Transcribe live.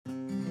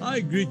I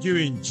greet you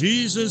in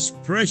Jesus'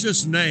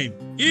 precious name.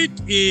 It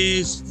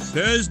is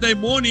Thursday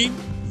morning,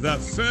 the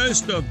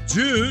 1st of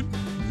June,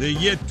 the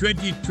year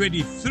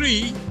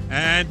 2023,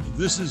 and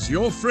this is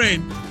your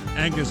friend,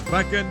 Angus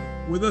Buchan,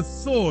 with a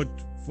thought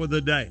for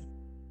the day.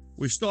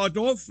 We start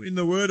off in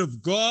the Word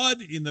of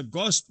God in the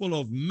Gospel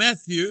of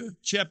Matthew,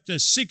 chapter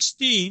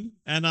 16,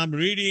 and I'm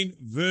reading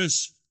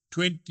verse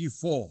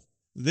 24.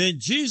 Then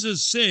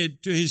Jesus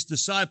said to his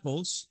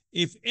disciples,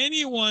 "If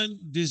anyone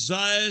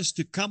desires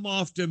to come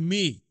after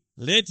me,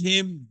 let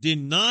him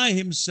deny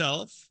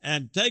himself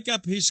and take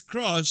up his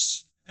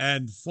cross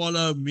and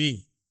follow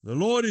me." The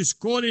Lord is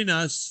calling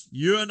us,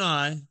 you and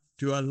I,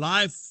 to a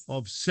life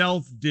of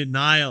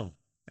self-denial.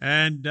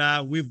 And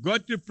we've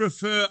got to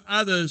prefer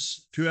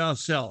others to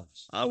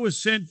ourselves. I was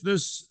sent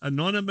this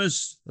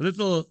anonymous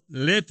little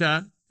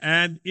letter,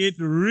 and it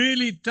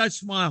really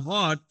touched my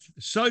heart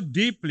so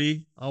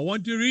deeply. I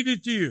want to read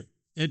it to you.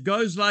 It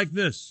goes like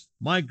this.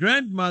 My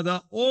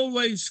grandmother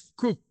always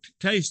cooked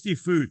tasty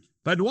food,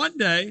 but one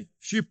day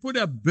she put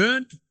a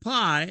burnt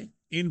pie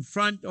in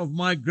front of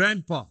my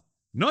grandpa.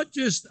 Not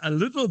just a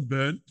little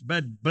burnt,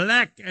 but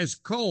black as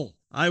coal.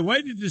 I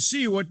waited to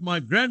see what my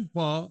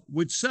grandpa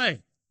would say,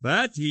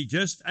 but he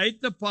just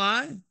ate the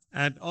pie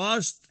and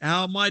asked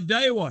how my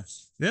day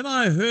was. Then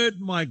I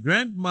heard my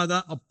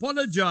grandmother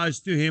apologize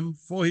to him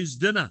for his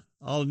dinner.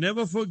 I'll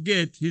never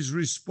forget his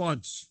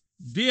response.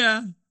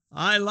 "Dear,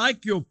 I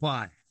like your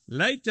pie."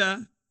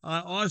 Later,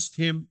 I asked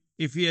him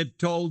if he had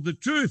told the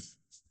truth.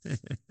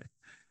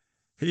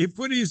 He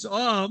put his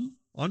arm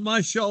on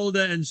my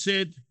shoulder and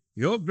said,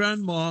 "Your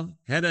grandma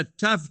had a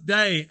tough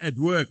day at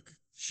work.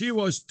 She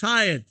was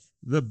tired.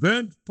 The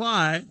burnt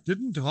pie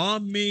didn't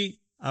harm me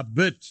a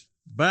bit,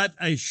 but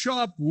a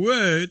sharp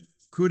word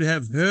could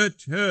have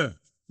hurt her."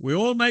 We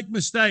all make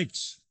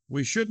mistakes.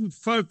 We shouldn't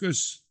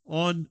focus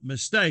on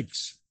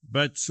mistakes,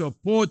 but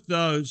support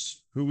those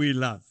who we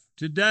love.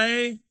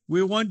 Today,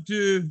 we want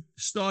to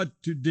start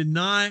to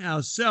deny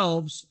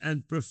ourselves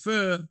and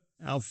prefer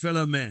our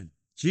fellow man.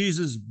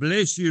 Jesus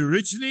bless you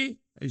richly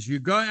as you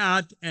go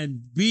out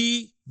and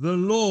be the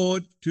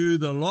Lord to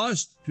the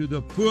lost, to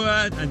the poor,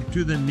 and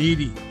to the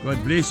needy.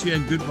 God bless you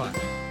and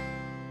goodbye.